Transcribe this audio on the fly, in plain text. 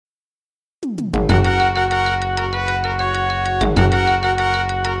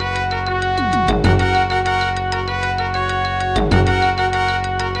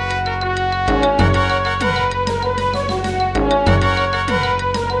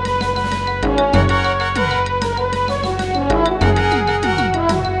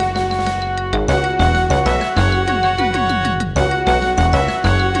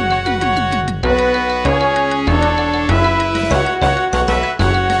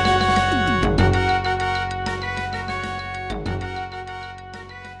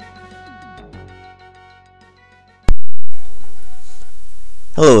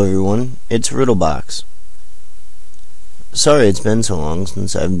Hello everyone, it's Riddlebox. Sorry it's been so long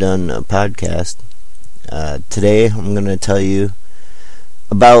since I've done a podcast. Today I'm going to tell you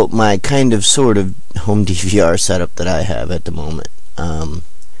about my kind of sort of home DVR setup that I have at the moment.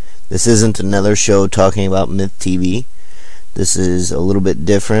 This isn't another show talking about Myth TV. This is a little bit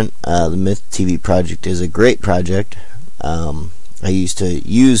different. The Myth TV project is a great project. I used to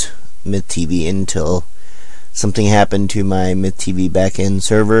use Myth TV until something happened to my Myth TV backend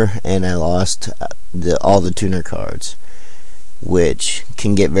server and I lost all the tuner cards, which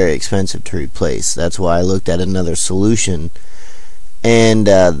can get very expensive to replace. That's why I looked at another solution, and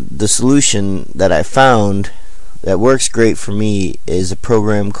the solution that I found that works great for me is a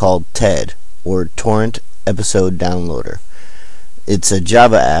program called TED, or Torrent Episode Downloader. It's a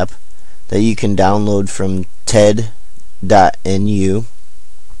Java app that you can download from ted.nu.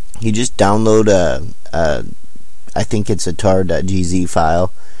 You just download I think it's a tar.gz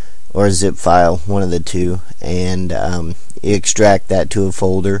file or a zip file, one of the two, and you extract that to a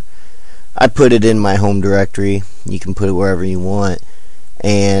folder. I put it in my home directory. You can put it wherever you want,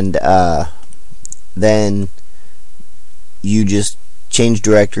 and then you just change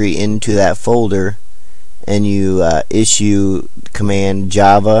directory into that folder, and you issue command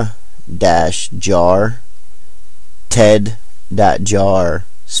java-jar ted.jar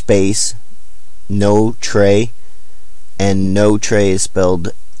space no tray, and no tray is spelled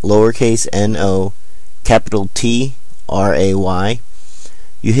lowercase no, capital T R-A-Y.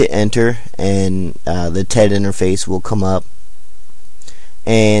 You hit enter, and the TED interface will come up,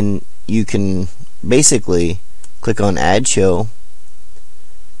 and you can basically click on add show,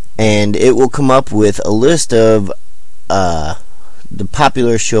 and it will come up with a list of the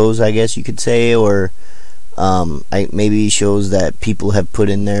popular shows, I guess you could say, or maybe shows that people have put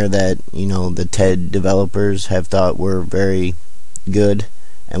in there that, you know, the TED developers have thought were very good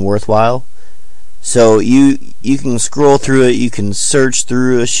and worthwhile. So you can scroll through it, you can search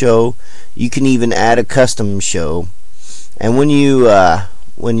through a show, you can even add a custom show. And when you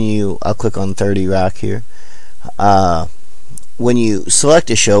I'll click on 30 Rock here. When you select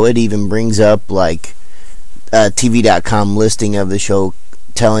a show, it even brings up like a TV.com listing of the show,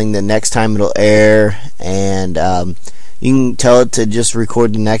 telling the next time it'll air, and you can tell it to just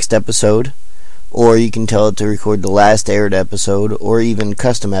record the next episode, or you can tell it to record the last aired episode, or even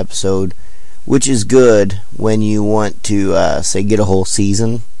custom episode, which is good when you want to say get a whole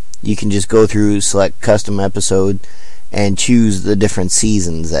season. You can just go through, select custom episode, and choose the different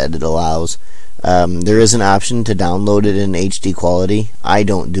seasons that it allows. There is an option to download it in HD quality. I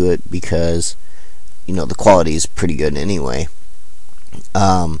don't do it because, you know, the quality is pretty good anyway.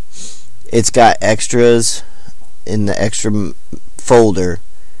 It's got extras in the extra folder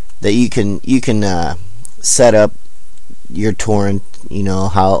that you can set up your torrent, you know,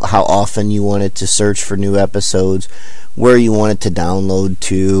 how often you want it to search for new episodes, where you want it to download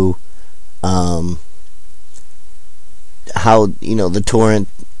to, how, you know, the torrent,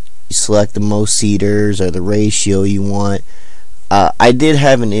 you select the most seeders or the ratio you want. I did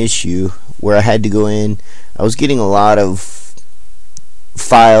have an issue where I had to go in. I was getting a lot of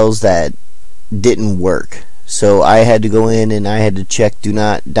files that didn't work, so I had to go in and I had to check do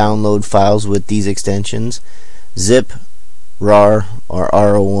not download files with these extensions, zip, rar, or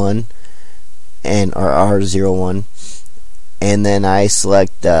R01, and or R01, and then I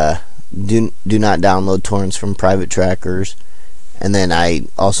select do not download torrents from private trackers, and then I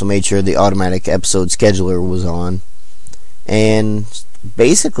also made sure the automatic episode scheduler was on, and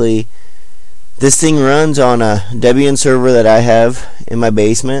basically this thing runs on a Debian server that I have in my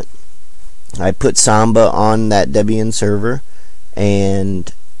basement. I put Samba on that Debian server,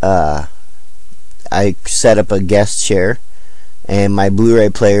 and I set up a guest share, and my Blu-ray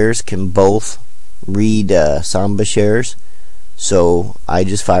players can both read Samba shares. So I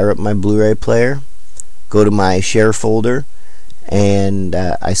just fire up my Blu-ray player, go to my share folder, and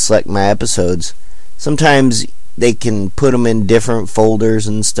I select my episodes. Sometimes they can put them in different folders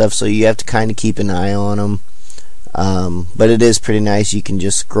and stuff, so you have to kind of keep an eye on them. But it is pretty nice. You can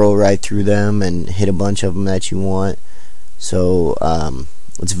just scroll right through them and hit a bunch of them that you want. So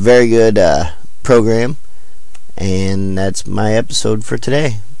it's a very good program, and that's my episode for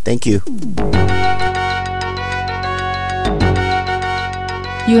today. Thank you.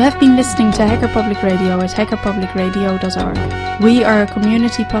 You have been listening to Hacker Public Radio at hackerpublicradio.org. We are a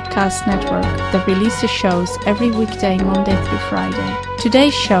community podcast network that releases shows every weekday, Monday through Friday.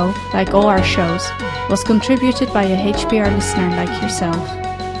 Today's show, like all our shows, was contributed by a HPR listener like yourself.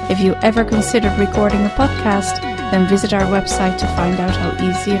 If you ever considered recording a podcast, then visit our website to find out how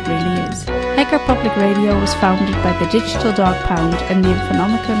easy it really is. Hacker Public Radio was founded by the Digital Dog Pound and the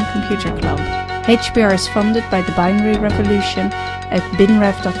Infonomicon Computer Club. HPR is funded by the Binary Revolution at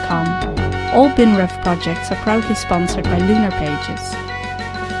binrev.com. All BinRev projects are proudly sponsored by Lunar Pages.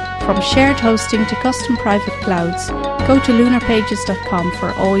 From shared hosting to custom private clouds, go to lunarpages.com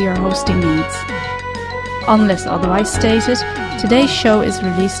for all your hosting needs. Unless otherwise stated, today's show is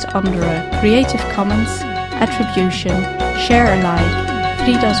released under a Creative Commons Attribution Share Alike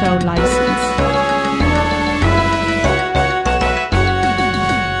 3.0 license.